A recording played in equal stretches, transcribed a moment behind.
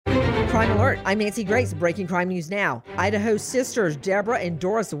Crime Alert, I'm Nancy Grace. Breaking crime news now. Idaho sisters Deborah and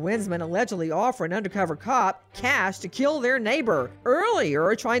Doris Winsman allegedly offer an undercover cop cash to kill their neighbor.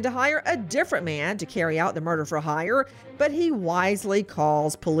 Earlier, trying to hire a different man to carry out the murder for hire, but he wisely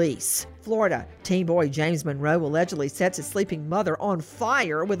calls police. Florida, teen boy James Monroe allegedly sets his sleeping mother on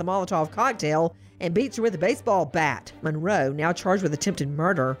fire with a Molotov cocktail and beats her with a baseball bat. Monroe, now charged with attempted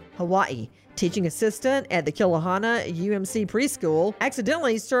murder. Hawaii, teaching assistant at the Kilahana UMC preschool,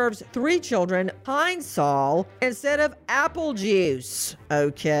 accidentally serves 3 children Pine-Sol instead of apple juice.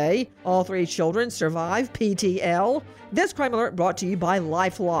 Okay, all 3 children survive PTL. This Crime Alert brought to you by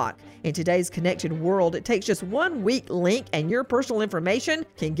LifeLock. In today's connected world, it takes just one weak link and your personal information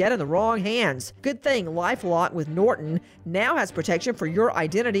can get in the wrong hands. Good thing LifeLock with Norton now has protection for your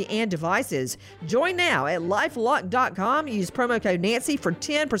identity and devices. Join now at LifeLock.com. Use promo code Nancy for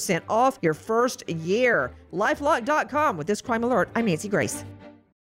 10% off your first year. LifeLock.com. With this Crime Alert, I'm Nancy Grace.